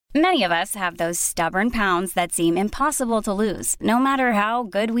Many of us have those stubborn pounds that seem impossible to lose, no matter how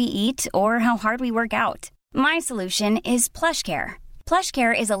good we eat or how hard we work out. My solution is PlushCare.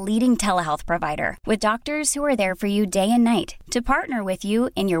 PlushCare is a leading telehealth provider with doctors who are there for you day and night to partner with you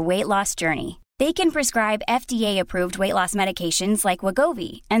in your weight loss journey. They can prescribe FDA-approved weight loss medications like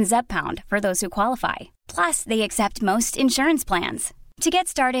Wegovy and Zepbound for those who qualify. Plus, they accept most insurance plans. To get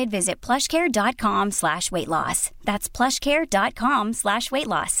started, visit plushcare.com/weightloss. That's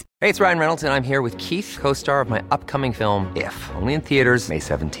plushcare.com/weightloss. Hey, it's Ryan Reynolds, and I'm here with Keith, co-star of my upcoming film, If, only in theaters May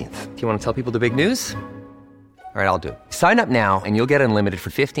 17th. Do you want to tell people the big news? All right, I'll do it. Sign up now and you'll get unlimited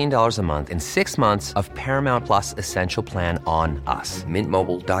for $15 a month and 6 months of Paramount Plus Essential Plan on us.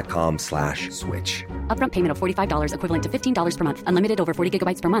 MintMobile.com/switch. Upfront payment of $45 equivalent to $15 per month. Unlimited over 40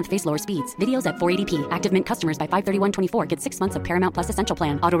 gigabytes per month. Face lower speeds. Videos at 480p. Active Mint customers by 531.24 get 6 months of Paramount Plus Essential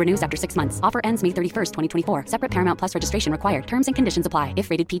Plan. Auto renews after 6 months. Offer ends May 31st, 2024. Separate Paramount Plus registration required. Terms and conditions apply if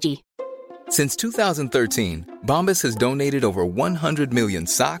rated PG. Since 2013, Bombas has donated over 100 million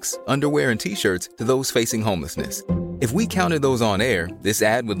socks, underwear, and T-shirts to those facing homelessness. If we counted those on air, this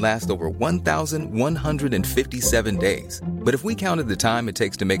ad would last over 1,157 days. But if we counted the time it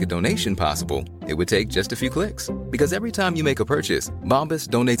takes to make a donation possible, it would take just a few clicks. Because every time you make a purchase, Bombas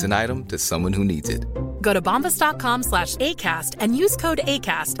donates an item to someone who needs it. Go to bombas.com/ACAST and use code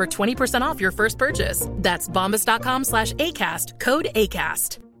ACAST for 20% off your first purchase. That's bombas.com/ACAST, code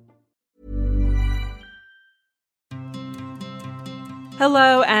ACAST.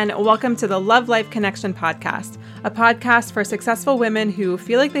 Hello, and welcome to the Love Life Connection podcast, a podcast for successful women who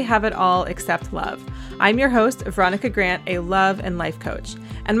feel like they have it all except love. I'm your host, Veronica Grant, a love and life coach.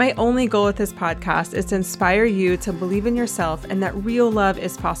 And my only goal with this podcast is to inspire you to believe in yourself and that real love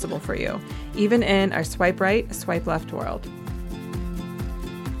is possible for you, even in our swipe right, swipe left world.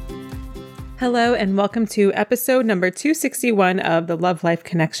 Hello, and welcome to episode number 261 of the Love Life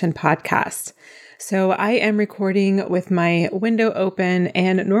Connection podcast. So I am recording with my window open,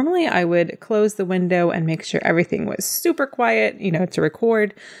 and normally I would close the window and make sure everything was super quiet, to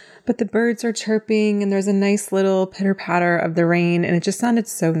record. But the birds are chirping and there's a nice little pitter patter of the rain, and it just sounded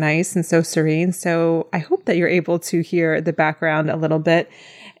so nice and so serene. So I hope that you're able to hear the background a little bit,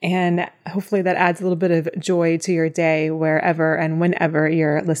 and hopefully that adds a little bit of joy to your day wherever and whenever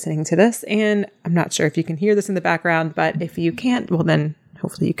you're listening to this. And I'm not sure if you can hear this in the background, but if you can't, well then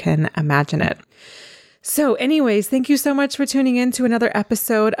hopefully you can imagine it. So anyways, thank you so much for tuning in to another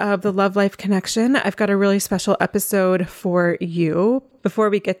episode of the Love Life Connection. I've got a really special episode for you.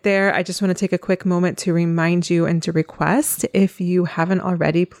 Before we get there, I just want to take a quick moment to remind you and to request, if you haven't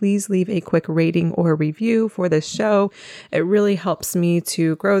already, please leave a quick rating or review for this show. It really helps me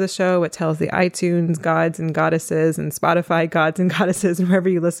to grow the show. It tells the iTunes gods and goddesses and Spotify gods and goddesses and wherever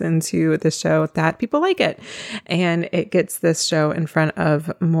you listen to the show that people like it. And it gets this show in front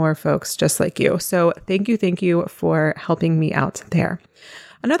of more folks just like you. So thank you for helping me out there.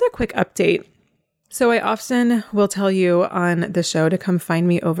 Another quick update. So I often will tell you on the show to come find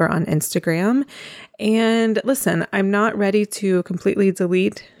me over on Instagram. And listen, I'm not ready to completely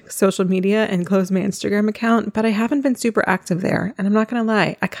delete social media and close my Instagram account, but I haven't been super active there. And I'm not going to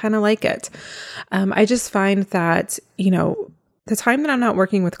lie, I kind of like it. I just find that, the time that I'm not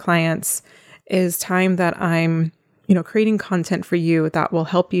working with clients is time that I'm creating content for you that will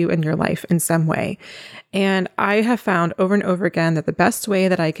help you in your life in some way. And I have found over and over again that the best way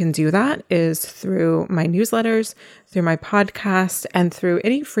that I can do that is through my newsletters, through my podcast, and through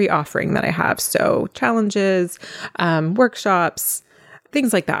any free offering that I have. So challenges, workshops,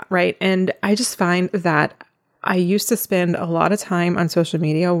 things like that, right? And I just find that I used to spend a lot of time on social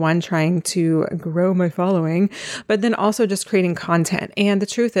media, one, trying to grow my following, but then also just creating content. And the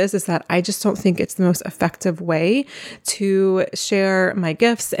truth is that I just don't think it's the most effective way to share my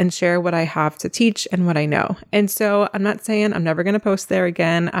gifts and share what I have to teach and what I know. And so I'm not saying I'm never going to post there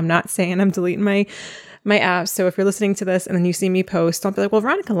again. I'm not saying I'm deleting my apps. So if you're listening to this and then you see me post, don't be like, well,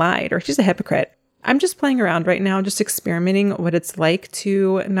 Veronica lied, or she's a hypocrite. I'm just playing around right now, just experimenting what it's like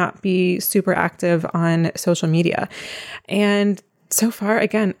to not be super active on social media. And so far,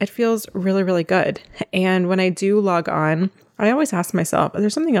 again, it feels really, really good. And when I do log on, I always ask myself,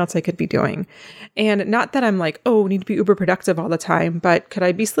 there's something else I could be doing. And not that I'm like, oh, need to be uber productive all the time, but could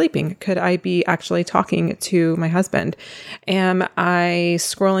I be sleeping? Could I be actually talking to my husband? Am I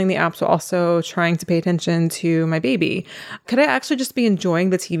scrolling the apps while also trying to pay attention to my baby? Could I actually just be enjoying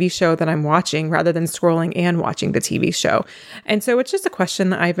the TV show that I'm watching rather than scrolling and watching the TV show? And so it's just a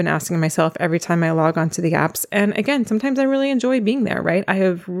question that I've been asking myself every time I log onto the apps. And again, sometimes I really enjoy being there, right? I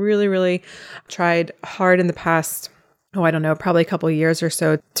have really, really tried hard in the past probably a couple of years or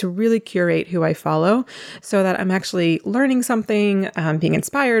so to really curate who I follow so that I'm actually learning something, being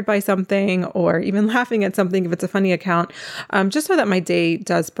inspired by something, or even laughing at something if it's a funny account, just so that my day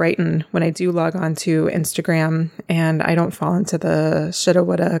does brighten when I do log on to Instagram and I don't fall into the shoulda,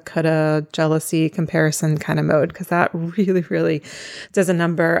 woulda, coulda, jealousy, comparison kind of mode, because that really, really does a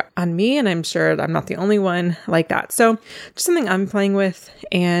number on me. And I'm sure I'm not the only one like that. So just something I'm playing with,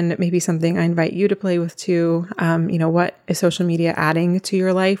 and maybe something I invite you to play with too. What is social media adding to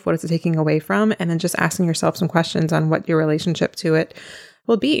your life? What is it taking away from? And then just asking yourself some questions on what your relationship to it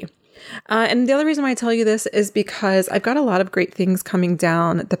will be. And the other reason why I tell you this is because I've got a lot of great things coming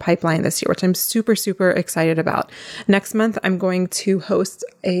down the pipeline this year, which I'm super, super excited about. Next month, I'm going to host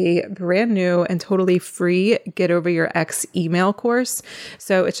a brand new and totally free Get Over Your Ex email course.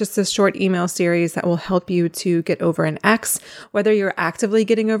 So it's just a short email series that will help you to get over an ex, whether you're actively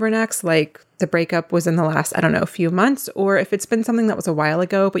getting over an ex, like the breakup was in the last, few months, or if it's been something that was a while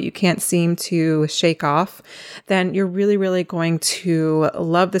ago, but you can't seem to shake off, then you're really, really going to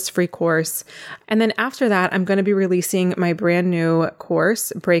love this free course. And then after that, I'm going to be releasing my brand new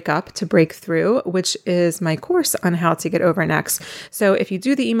course, Break Up to Break Through, which is my course on how to get over an ex. So if you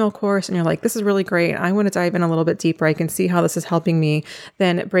do the email course and you're like, this is really great, I want to dive in a little bit deeper, I can see how this is helping me,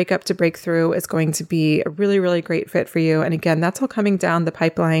 then Break Up to Break Through is going to be a really, really great fit for you. And again, that's all coming down the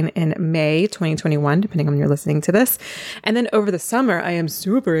pipeline in May 2021, depending on when you're listening to this. And then over the summer, I am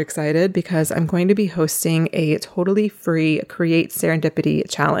super excited because I'm going to be hosting a totally free Create Serendipity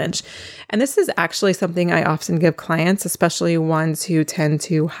challenge. And this is actually something I often give clients, especially ones who tend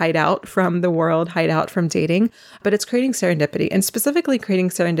to hide out from the world, hide out from dating, but it's creating serendipity, and specifically creating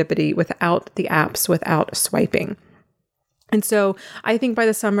serendipity without the apps, without swiping. And so I think by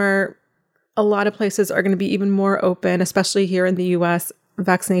the summer, a lot of places are going to be even more open, especially here in the US.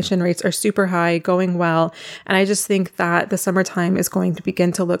 Vaccination rates are super high, going well. And I just think that the summertime is going to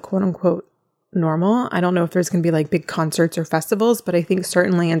begin to look quote unquote normal. I don't know if there's going to be like big concerts or festivals, but I think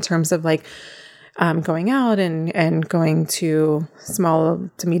certainly in terms of like going out and going to small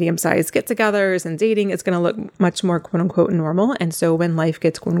to medium-sized get-togethers and dating, it's going to look much more quote-unquote normal. And so when life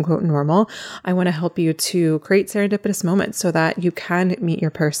gets quote-unquote normal, I want to help you to create serendipitous moments so that you can meet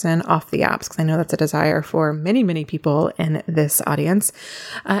your person off the apps, because I know that's a desire for many, many people in this audience.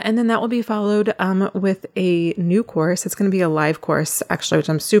 And then that will be followed with a new course. It's going to be a live course, actually, which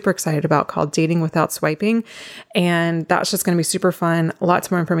I'm super excited about, called Dating Without Swiping. And that's just going to be super fun.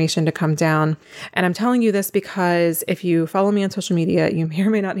 Lots more information to come down. And I'm telling you this because if you follow me on social media, you may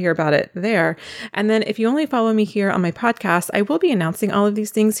or may not hear about it there. And then if you only follow me here on my podcast, I will be announcing all of these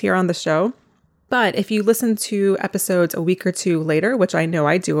things here on the show. But if you listen to episodes a week or two later, which I know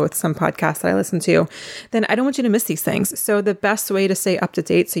I do with some podcasts that I listen to, then I don't want you to miss these things. So the best way to stay up to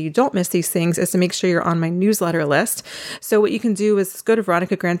date so you don't miss these things is to make sure you're on my newsletter list. So what you can do is go to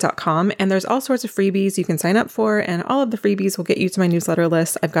veronicagrant.com, and there's all sorts of freebies you can sign up for, and all of the freebies will get you to my newsletter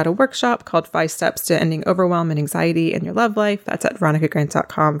list. I've got a workshop called 5 Steps to Ending Overwhelm and Anxiety in Your Love Life. That's at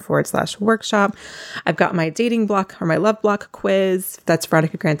veronicagrant.com/workshop. I've got my dating block or my love block quiz. That's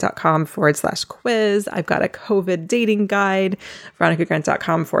veronicagrant.com/quiz. I've got a COVID dating guide,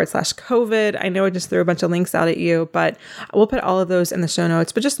 veronicagrant.com/COVID. I know I just threw a bunch of links out at you, but we'll put all of those in the show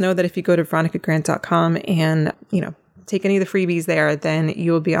notes. But just know that if you go to veronicagrant.com and, take any of the freebies there, then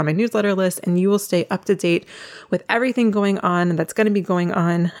you will be on my newsletter list and you will stay up to date with everything going on that's going to be going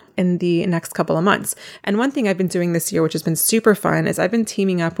on in the next couple of months. And one thing I've been doing this year, which has been super fun, is I've been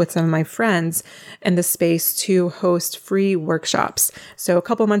teaming up with some of my friends in the space to host free workshops. So a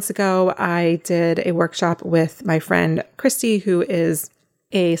couple months ago, I did a workshop with my friend Christy, who is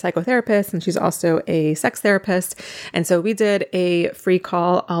a psychotherapist, and she's also a sex therapist. And so we did a free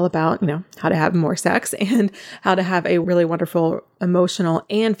call all about, how to have more sex and how to have a really wonderful emotional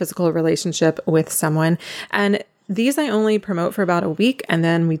and physical relationship with someone. And these I only promote for about a week, and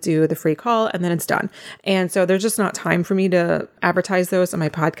then we do the free call, and then it's done. And so there's just not time for me to advertise those on my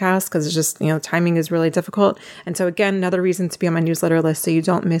podcast because it's just, timing is really difficult. And so again, another reason to be on my newsletter list so you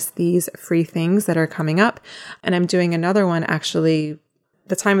don't miss these free things that are coming up. And I'm doing another one actually.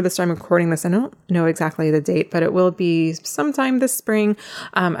 The time of this time recording this, I don't know exactly the date, but it will be sometime this spring.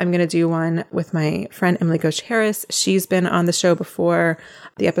 I'm going to do one with my friend Emily Ghosh Harris. She's been on the show before.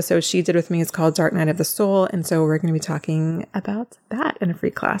 The episode she did with me is called Dark Night of the Soul. And so we're going to be talking about that in a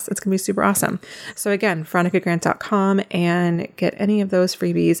free class. It's going to be super awesome. So again, veronicagrant.com, and get any of those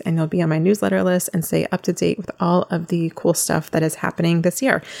freebies, and you'll be on my newsletter list and stay up to date with all of the cool stuff that is happening this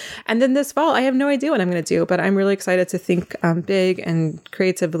year. And then this fall, I have no idea what I'm going to do, but I'm really excited to think big and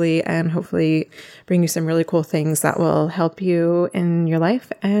creatively, and hopefully bring you some really cool things that will help you in your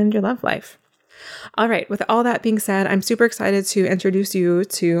life and your love life. All right. With all that being said, I'm super excited to introduce you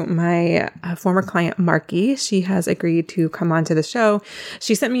to my former client, Marky. She has agreed to come onto the show.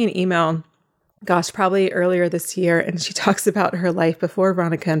 She sent me an email, probably earlier this year, and she talks about her life before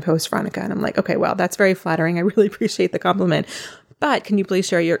Veronica and post Veronica. And I'm like, okay, well, that's very flattering. I really appreciate the compliment. But can you please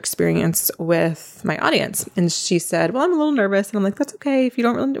share your experience with my audience? And she said, well, I'm a little nervous. And I'm like, that's okay. If you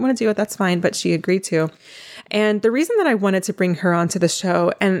don't really want to do it, that's fine. But she agreed to. And the reason that I wanted to bring her onto the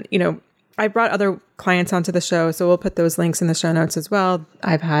show, and, I brought other clients onto the show, so we'll put those links in the show notes as well.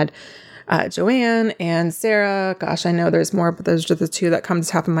 I've had Joanne and Sarah. Gosh, I know there's more, but those are the two that come to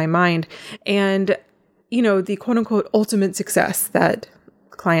the top of my mind. And, the quote unquote ultimate success that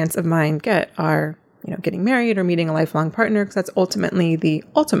clients of mine get are getting married or meeting a lifelong partner, because that's ultimately the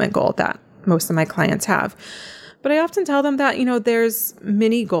ultimate goal that most of my clients have. But I often tell them that, there's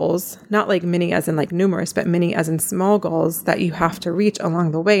many goals, not like many as in like numerous, but many as in small goals that you have to reach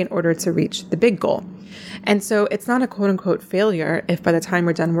along the way in order to reach the big goal. And so it's not a quote unquote failure if by the time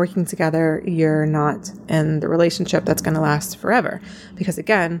we're done working together, you're not in the relationship that's going to last forever. Because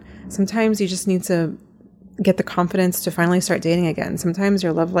again, sometimes you just need to get the confidence to finally start dating again. Sometimes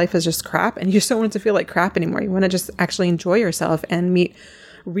your love life is just crap and you just don't want it to feel like crap anymore. You want to just actually enjoy yourself and meet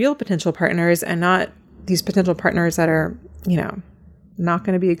real potential partners, and not these potential partners that are, not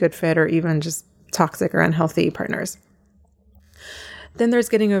going to be a good fit or even just toxic or unhealthy partners. Then there's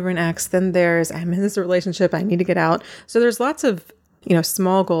getting over an ex. Then there's, I'm in this relationship, I need to get out. So there's lots of,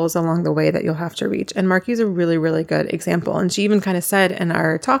 small goals along the way that you'll have to reach. And Marky's a really, really good example. And she even kind of said in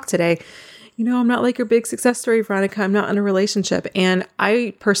our talk today, I'm not like your big success story, Veronica. I'm not in a relationship. And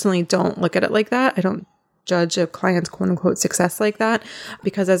I personally don't look at it like that. I don't judge a client's quote unquote success like that,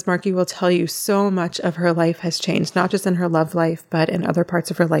 because as Marky will tell you, so much of her life has changed, not just in her love life, but in other parts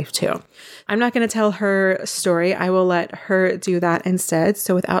of her life too. I'm not going to tell her story. I will let her do that instead.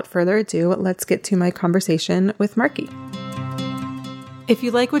 So without further ado, let's get to my conversation with Marky. If you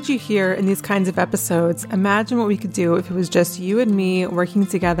like what you hear in these kinds of episodes, imagine what we could do if it was just you and me working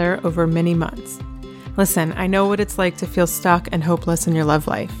together over many months. Listen, I know what it's like to feel stuck and hopeless in your love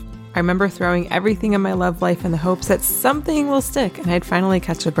life. I remember throwing everything in my love life in the hopes that something will stick and I'd finally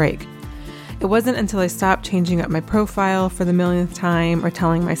catch a break. It wasn't until I stopped changing up my profile for the millionth time or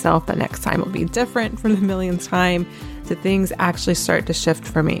telling myself that next time will be different for the millionth time that things actually start to shift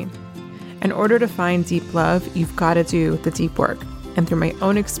for me. In order to find deep love, you've got to do the deep work. And through my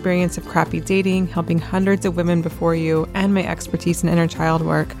own experience of crappy dating, helping hundreds of women before you, and my expertise in inner child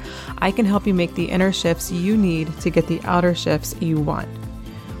work, I can help you make the inner shifts you need to get the outer shifts you want.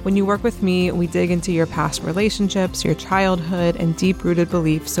 When you work with me, we dig into your past relationships, your childhood, and deep-rooted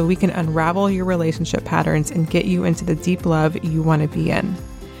beliefs so we can unravel your relationship patterns and get you into the deep love you want to be in.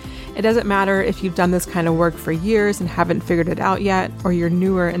 It doesn't matter if you've done this kind of work for years and haven't figured it out yet, or you're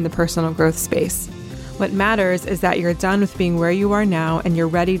newer in the personal growth space. What matters is that you're done with being where you are now and you're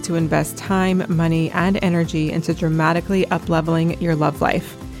ready to invest time, money, and energy into dramatically up-leveling your love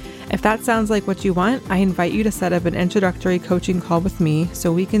life. If that sounds like what you want, I invite you to set up an introductory coaching call with me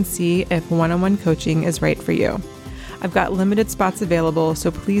so we can see if one-on-one coaching is right for you. I've got limited spots available,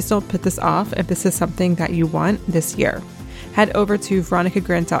 so please don't put this off if this is something that you want this year. Head over to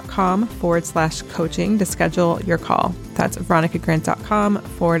veronicagrant.com/coaching to schedule your call. That's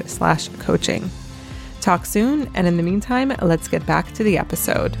veronicagrant.com/coaching. Talk soon, and in the meantime, let's get back to the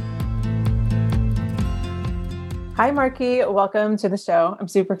episode. Hi, Marky. Welcome to the show. I'm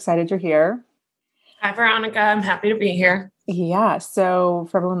super excited you're here. Hi, Veronica. I'm happy to be here. Yeah. So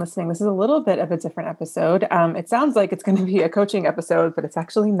for everyone listening, this is a little bit of a different episode. It sounds like it's going to be a coaching episode, but it's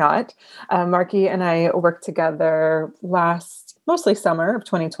actually not. Marky and I worked together mostly summer of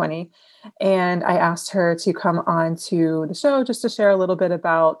 2020. And I asked her to come on to the show just to share a little bit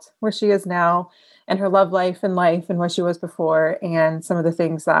about where she is now and her love life and where she was before, and some of the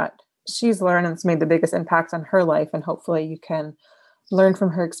things that she's learned and it's made the biggest impact on her life. And hopefully you can learn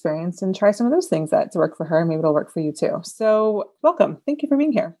from her experience and try some of those things that work for her, and maybe it'll work for you too. So welcome. Thank you for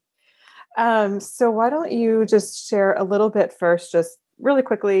being here. So why don't you just share a little bit first, just really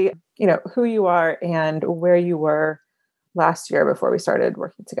quickly, who you are and where you were last year before we started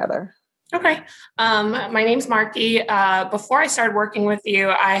working together. Okay. My name's Marky. Before I started working with you,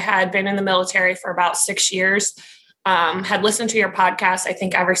 I had been in the military for about 6 years. Had listened to your podcast, I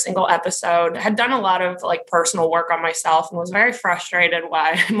think every single episode, had done a lot of personal work on myself, and was very frustrated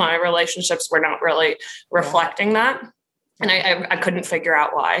why my relationships were not really reflecting that. And I couldn't figure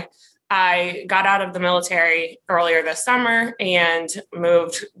out why. I got out of the military earlier this summer and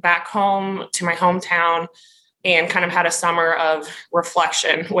moved back home to my hometown and kind of had a summer of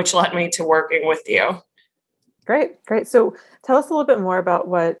reflection, which led me to working with you. Great. So tell us a little bit more about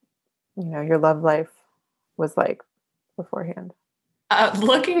what your love life was like beforehand?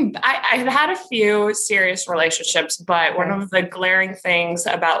 Looking, I had a few serious relationships, but one of the glaring things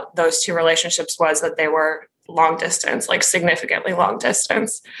about those two relationships was that they were long distance, like significantly long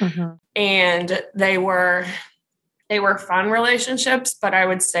distance. Mm-hmm. And they were fun relationships, but I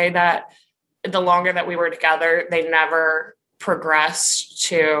would say that the longer that we were together, they never progressed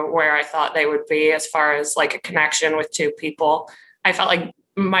to where I thought they would be as far as like a connection with two people. I felt like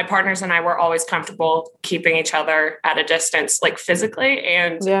my partners and I were always comfortable keeping each other at a distance, like physically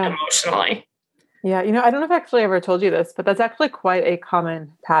and emotionally. Yeah. I don't know if I actually ever told you this, but that's actually quite a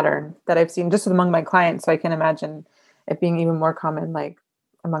common pattern that I've seen just among my clients. So I can imagine it being even more common, like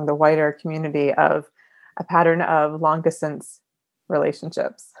among the wider community, of a pattern of long distance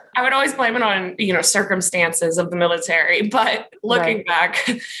relationships. I would always blame it on, circumstances of the military, but looking back,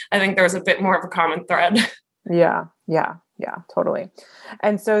 I think there was a bit more of a common thread. Yeah, totally.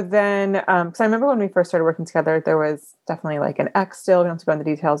 And so then, because I remember when we first started working together, there was definitely like an ex still. We don't have to go into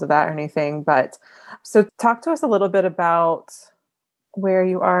details of that or anything, but so talk to us a little bit about where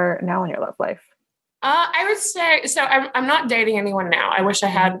you are now in your love life. I would say, so I'm not dating anyone now. I wish I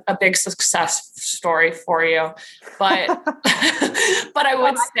had a big success story for you, but, but I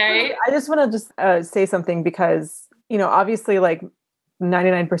would say, I just want to say something because, obviously like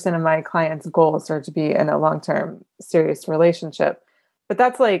 99% of my clients' goals are to be in a long-term serious relationship, but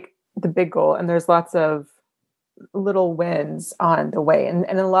that's like the big goal. And there's lots of little wins on the way. And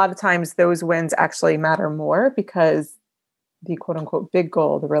a lot of times those wins actually matter more because the quote unquote big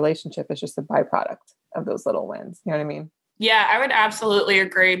goal, the relationship, is just a byproduct of those little wins. You know what I mean? Yeah, I would absolutely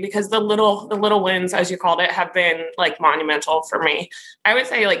agree because the little wins, as you called it, have been like monumental for me. I would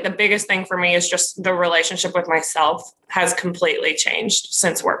say like the biggest thing for me is just the relationship with myself has completely changed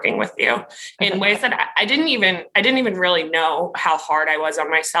since working with you in ways that I didn't even really know how hard I was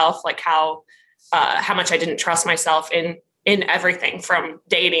on myself, like how much I didn't trust myself in everything from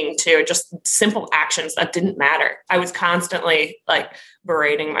dating to just simple actions that didn't matter. I was constantly like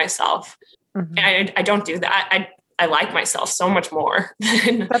berating myself. Mm-hmm. And I don't do that. I like myself so much more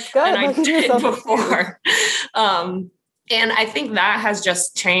than I did before. And I think that has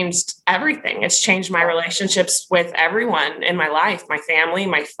just changed everything. It's changed my relationships with everyone in my life, my family,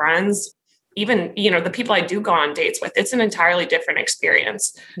 my friends, even, the people I do go on dates with. It's an entirely different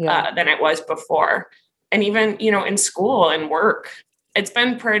experience than it was before. And even, in school and work, it's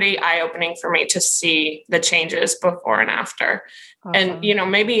been pretty eye-opening for me to see the changes before and after. Awesome.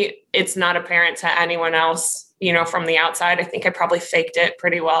 And, maybe it's not apparent to anyone else, from the outside. I think I probably faked it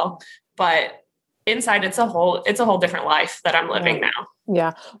pretty well, but inside it's a whole different life that I'm living now.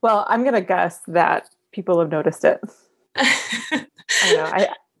 Yeah. Well, I'm going to guess that people have noticed it. I know.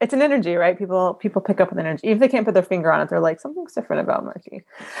 It's an energy, right? People pick up an energy. Even if they can't put their finger on it, they're like, something's different about Marky.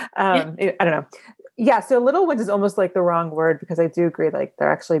 I don't know. Yeah. So little wins is almost like the wrong word because I do agree, like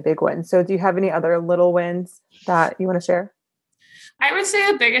they're actually big wins. So do you have any other little wins that you want to share? I would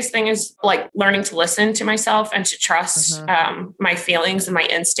say the biggest thing is like learning to listen to myself and to trust my feelings and my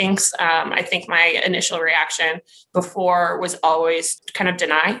instincts. I think my initial reaction before was always kind of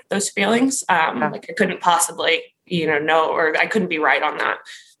deny those feelings. Like I couldn't possibly, know, or I couldn't be right on that.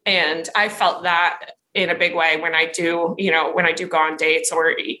 And I felt that in a big way when I do go on dates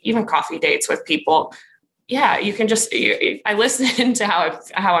or even coffee dates with people. Yeah, you can just, I listen to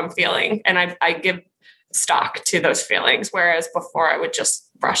how I'm feeling and I give stock to those feelings. Whereas before I would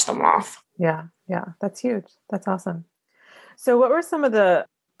just brush them off. Yeah. Yeah. That's huge. That's awesome. So what were some of the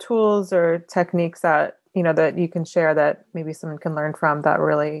tools or techniques that, that you can share that maybe someone can learn from that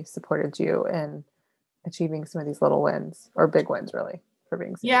really supported you in achieving some of these little wins or big wins really for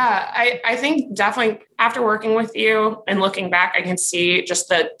being serious? Yeah. I think definitely after working with you and looking back, I can see just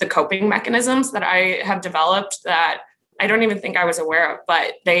the coping mechanisms that I have developed that I don't even think I was aware of,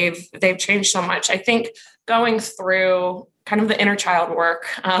 but they've changed so much. I think going through kind of the inner child work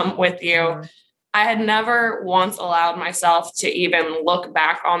with you, I had never once allowed myself to even look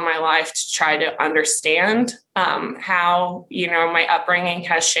back on my life to try to understand how, my upbringing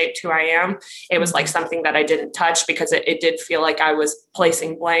has shaped who I am. It was like something that I didn't touch because it did feel like I was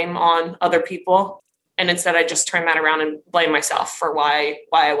placing blame on other people. And instead I just turned that around and blame myself for why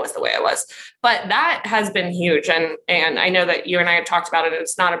I was the way I was. But that has been huge. And I know that you and I have talked about it.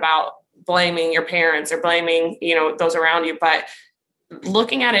 It's not about blaming your parents or blaming, those around you, but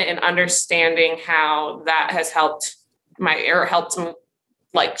looking at it and understanding how that has helped me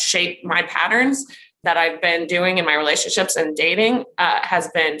like shape my patterns that I've been doing in my relationships and dating has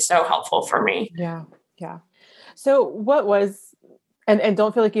been so helpful for me. Yeah. Yeah. So what was, and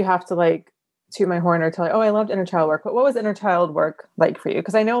don't feel like you have to like toot my horn or tell you, oh, I loved inner child work, but what was inner child work like for you?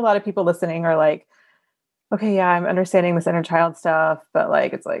 Because I know a lot of people listening are like, okay, yeah, I'm understanding this inner child stuff, but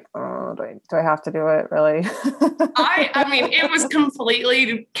like, it's like, oh, do I have to do it really? I mean, it was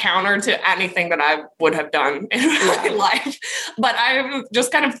completely counter to anything that I would have done in my life, but I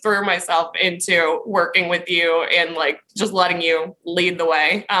just kind of threw myself into working with you and like just letting you lead the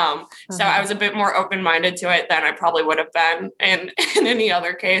way. So I was a bit more open-minded to it than I probably would have been in any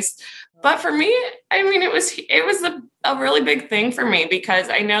other case. But for me, I mean, it was a really big thing for me because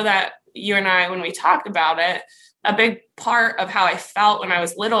I know that you and I, when we talked about it, a big part of how I felt when I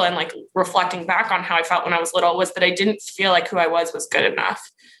was little and like reflecting back on how I felt when I was little was that I didn't feel like who I was good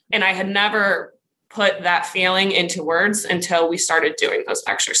enough. And I had never put that feeling into words until we started doing those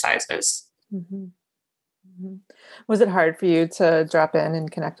exercises. Mm-hmm. Mm-hmm. Was it hard for you to drop in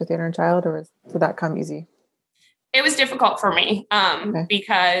and connect with your inner child, or did that come easy? It was difficult for me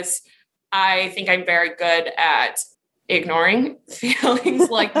because I think I'm very good at ignoring feelings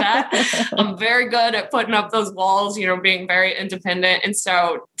like that. I'm very good at putting up those walls, being very independent. And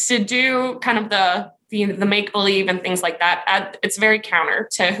so to do kind of the make-believe and things like that, it's very counter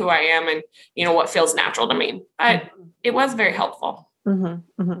to who I am and, what feels natural to me. But it was very helpful.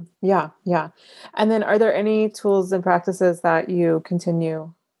 Mm-hmm, mm-hmm. Yeah. Yeah. And then are there any tools and practices that you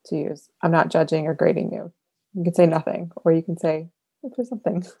continue to use? I'm not judging or grading you. You can say nothing, or you can say, look for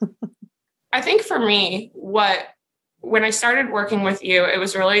something. I think for me, when I started working with you, it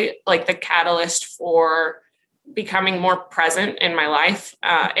was really like the catalyst for becoming more present in my life.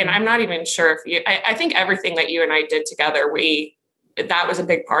 And I'm not even sure if I think everything that you and I did together, that was a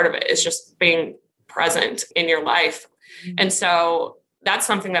big part of it, is just being present in your life. Mm-hmm. And so that's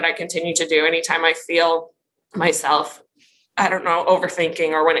something that I continue to do anytime I feel myself, I don't know,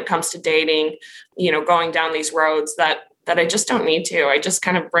 overthinking, or when it comes to dating, going down these roads that I just don't need to. I just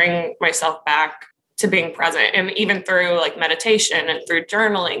kind of bring myself back to being present. And even through like meditation and through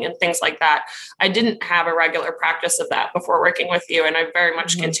journaling and things like that, I didn't have a regular practice of that before working with you. And I very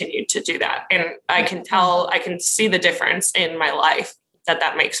much continued to do that. And I can see the difference in my life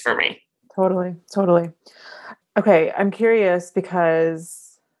that makes for me. Totally. Totally. Okay. I'm curious because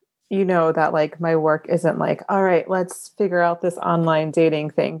that like my work isn't like, all right, let's figure out this online dating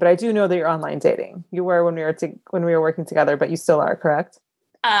thing. But I do know that you're online dating. You were when we were working together, but you still are, correct?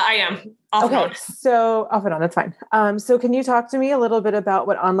 I am. Off and on. So off and on, that's fine. So can you talk to me a little bit about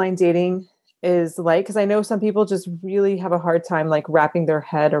what online dating is like? Because I know some people just really have a hard time like wrapping their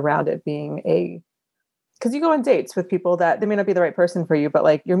head around it being because you go on dates with people that they may not be the right person for you, but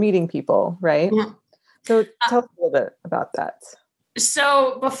like you're meeting people, right? Mm-hmm. So tell us a little bit about that.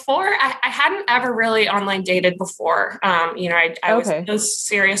 So before, I hadn't ever really online dated before. I was in those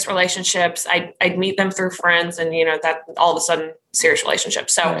serious relationships. I'd meet them through friends, and that all of a sudden serious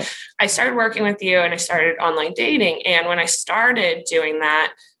relationships. So I started working with you, and I started online dating. And when I started doing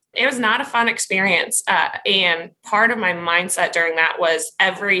that, it was not a fun experience. And part of my mindset during that was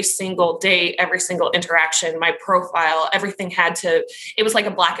every single date, every single interaction, my profile, everything it was like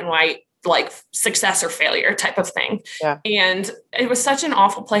a black and white, like success or failure type of thing. Yeah. And it was such an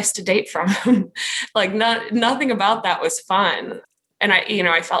awful place to date from. Like nothing about that was fun. And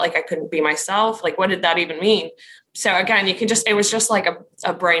I felt like I couldn't be myself. Like, what did that even mean? So again, it was just like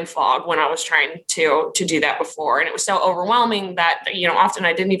a brain fog when I was trying to do that before. And it was so overwhelming that, often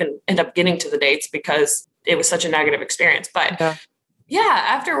I didn't even end up getting to the dates because it was such a negative experience. But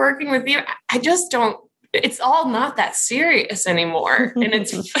after working with you, I just don't, it's all not that serious anymore. And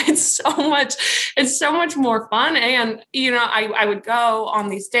it's so much more fun. And, I would go on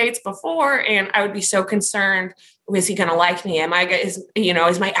these dates before and I would be so concerned. Is he going to like me?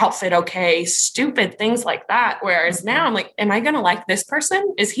 Is my outfit okay? Stupid things like that. Whereas now I'm like, am I going to like this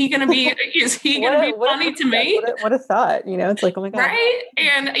person? Is he going to be funny to me? What a thought, it's like, oh my God. Right.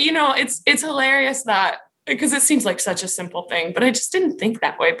 And, it's hilarious that, because it seems like such a simple thing, but I just didn't think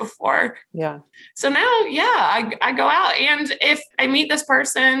that way before. Yeah. So now, I go out, and if I meet this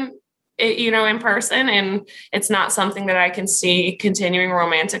person, in person, and it's not something that I can see continuing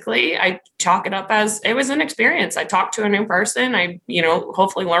romantically, I chalk it up as it was an experience. I talked to a new person. I,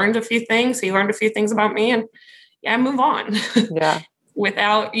 hopefully learned a few things. He learned a few things about me, and move on. Yeah.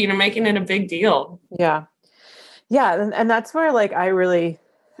 Without, making it a big deal. Yeah. Yeah. And that's where like,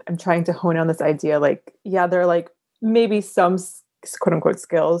 I'm trying to hone on this idea. Like, there are like maybe some quote unquote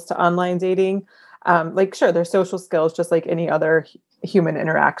skills to online dating. Like, sure, there's social skills, just like any other human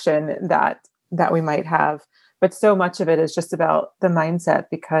interaction that we might have. But so much of it is just about the mindset,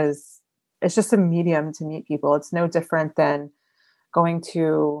 because it's just a medium to meet people. It's no different than going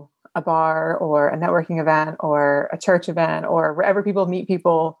to a bar or a networking event or a church event or wherever people meet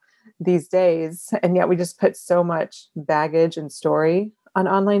people these days. And yet we just put so much baggage and story on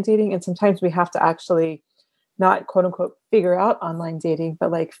online dating. And sometimes we have to actually not quote unquote figure out online dating,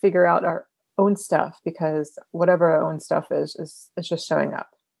 but like figure out our own stuff, because whatever our own stuff is just showing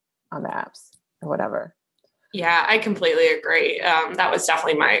up on the apps or whatever. Yeah, I completely agree. That was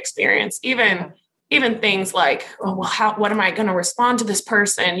definitely my experience. Even things like, oh, well, what am I going to respond to this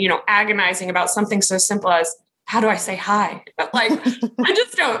person? You know, agonizing about something so simple as, how do I say hi? Like,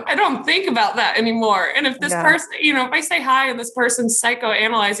 I don't think about that anymore. And if this person, you know, if I say hi and this person's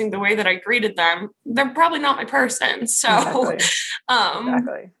psychoanalyzing the way that I greeted them, they're probably not my person. So,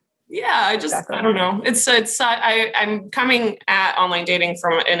 Exactly. Yeah, I don't know. I'm coming at online dating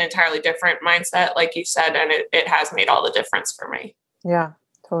from an entirely different mindset, like you said, and it has made all the difference for me. Yeah,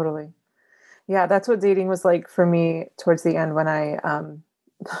 totally. Yeah, that's what dating was like for me towards the end when I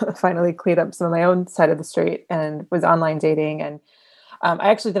finally cleaned up some of my own side of the street and was online dating. And I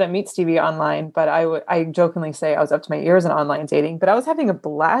actually didn't meet Stevie online, but I jokingly say I was up to my ears in online dating, but I was having a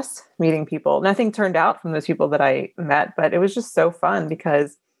blast meeting people. Nothing turned out from those people that I met, but it was just so fun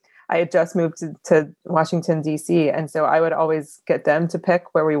because I had just moved to Washington, DC. And so I would always get them to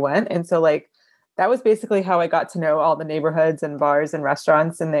pick where we went. And so like, that was basically how I got to know all the neighborhoods and bars and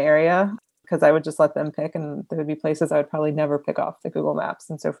restaurants in the area, because I would just let them pick, and there would be places I would probably never pick off the Google Maps.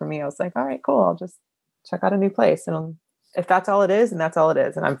 And so for me, I was like, all right, cool. I'll just check out a new place. And if that's all it is, and that's all it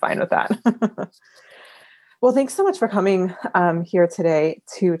is, and I'm fine with that. Well, thanks so much for coming here today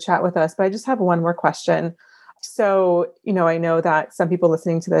to chat with us. But I just have one more question. So, you know, I know that some people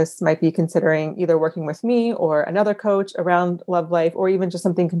listening to this might be considering either working with me or another coach around love life, or even just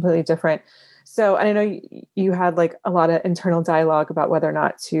something completely different. So, and I know you had like a lot of internal dialogue about whether or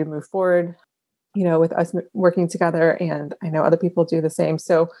not to move forward, you know, with us working together. And I know other people do the same.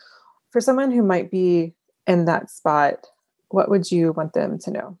 So for someone who might be in that spot, what would you want them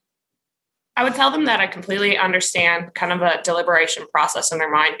to know? I would tell them that I completely understand kind of a deliberation process in their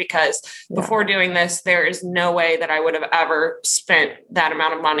mind, because before doing this, there is no way that I would have ever spent that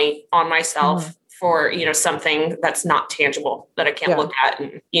amount of money on myself for, you know, something that's not tangible, that I can't look at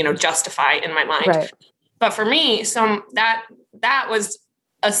and, you know, justify in my mind. Right. But for me, that was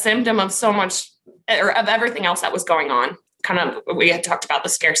a symptom of so much, or of everything else that was going on. Kind of, we had talked about the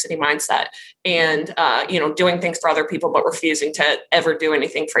scarcity mindset and, you know, doing things for other people, but refusing to ever do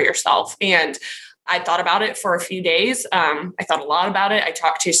anything for yourself. And I thought about it for a few days. I thought a lot about it. I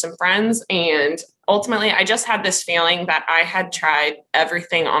talked to some friends, and ultimately I just had this feeling that I had tried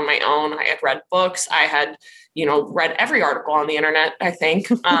everything on my own. I had read books. I had, you know, read every article on the internet, I think.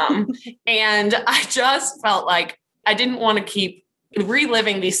 And I just felt like I didn't want to keep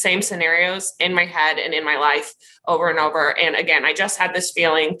reliving these same scenarios in my head and in my life over and over. And again, I just had this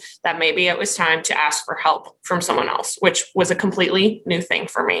feeling that maybe it was time to ask for help from someone else, which was a completely new thing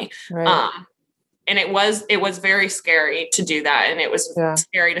for me. Right. And it was very scary to do that. And it was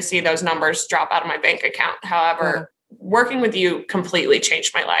scary to see those numbers drop out of my bank account. However, working with you completely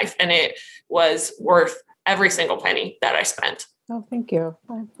changed my life, and it was worth every single penny that I spent. Oh, thank you.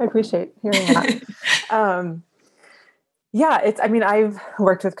 I appreciate hearing that. I've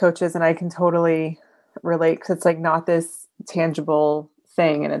worked with coaches, and I can totally relate, because it's like not this tangible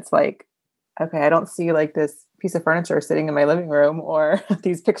thing. And it's like, okay, I don't see like this piece of furniture sitting in my living room, or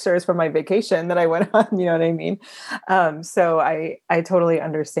these pictures from my vacation that I went on, you know what I mean? So I totally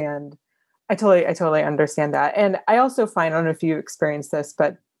understand. I totally understand that. And I also find, I don't know if you experienced this,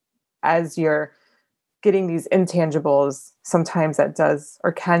 but as you're getting these intangibles, sometimes that does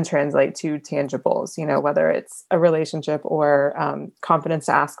or can translate to tangibles, you know, whether it's a relationship or confidence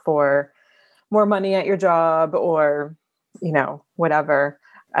to ask for more money at your job, or, you know, whatever.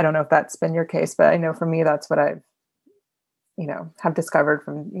 I don't know if that's been your case, but I know for me, that's what I've, you know, have discovered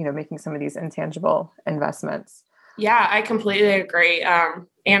from, you know, making some of these intangible investments. Yeah, I completely agree.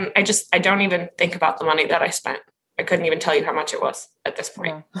 And I don't even think about the money that I spent. I couldn't even tell you how much it was at this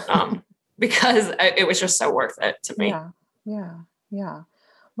point. Because it was just so worth it to me. Yeah.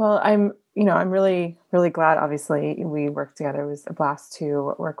 Well, I'm really, really glad. Obviously we worked together. It was a blast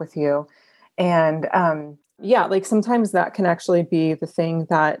to work with you. And, like sometimes that can actually be the thing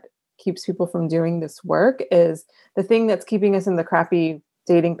that keeps people from doing this work, is the thing that's keeping us in the crappy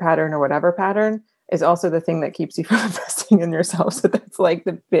dating pattern or whatever pattern is also the thing that keeps you from investing in yourself. So that's like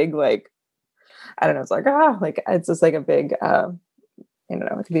the big, like, I don't know. It's like, it's just like a big, I don't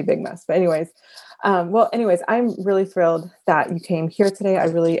know, it could be a big mess. But anyways, I'm really thrilled that you came here today. I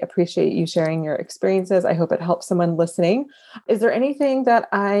really appreciate you sharing your experiences. I hope it helps someone listening. Is there anything that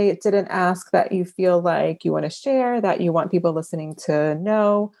I didn't ask that you feel like you want to share, that you want people listening to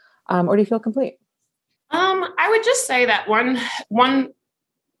know? Or do you feel complete? I would just say that one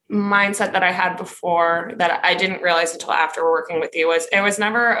mindset that I had before that I didn't realize until after working with you was it was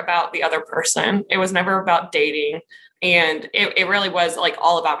never about the other person. It was never about dating. And it really was like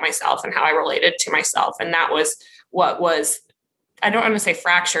all about myself and how I related to myself. And that was what was, I don't want to say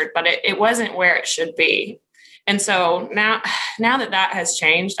fractured, but it wasn't where it should be. And so now that has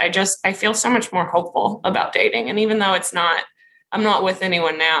changed, I feel so much more hopeful about dating. And even though I'm not with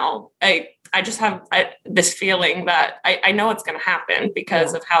anyone now, I just have this feeling that I know it's going to happen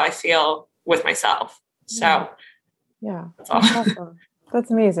because of how I feel with myself. So yeah, that's all. That's awesome.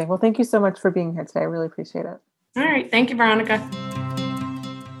 That's amazing. Well, thank you so much for being here today. I really appreciate it. All right. Thank you, Veronica.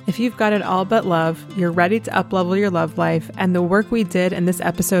 If you've got it all but love, you're ready to up-level your love life, and the work we did in this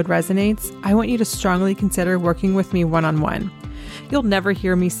episode resonates, I want you to strongly consider working with me one-on-one. You'll never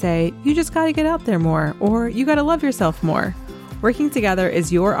hear me say, you just got to get out there more, or you got to love yourself more. Working together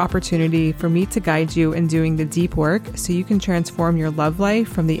is your opportunity for me to guide you in doing the deep work so you can transform your love life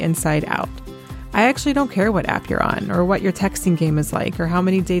from the inside out. I actually don't care what app you're on, or what your texting game is like, or how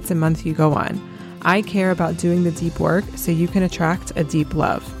many dates a month you go on. I care about doing the deep work so you can attract a deep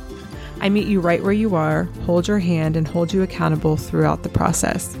love. I meet you right where you are, hold your hand, and hold you accountable throughout the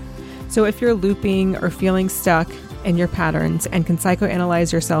process. So if you're looping or feeling stuck in your patterns and can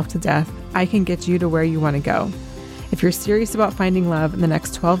psychoanalyze yourself to death, I can get you to where you want to go. If you're serious about finding love in the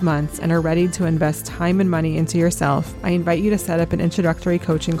next 12 months and are ready to invest time and money into yourself, I invite you to set up an introductory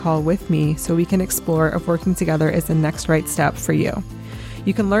coaching call with me so we can explore if working together is the next right step for you.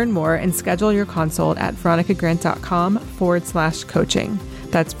 You can learn more and schedule your consult at veronicagrant.com/coaching.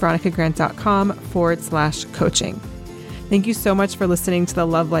 That's veronicagrant.com/coaching. Thank you so much for listening to the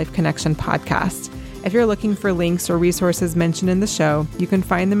Love Life Connection podcast. If you're looking for links or resources mentioned in the show, you can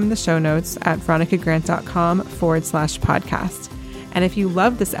find them in the show notes at veronicagrant.com/podcast. And if you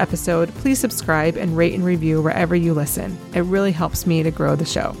love this episode, please subscribe and rate and review wherever you listen. It really helps me to grow the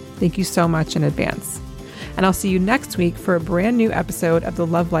show. Thank you so much in advance. And I'll see you next week for a brand new episode of the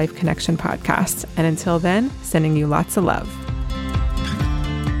Love Life Connection podcast. And until then, sending you lots of love.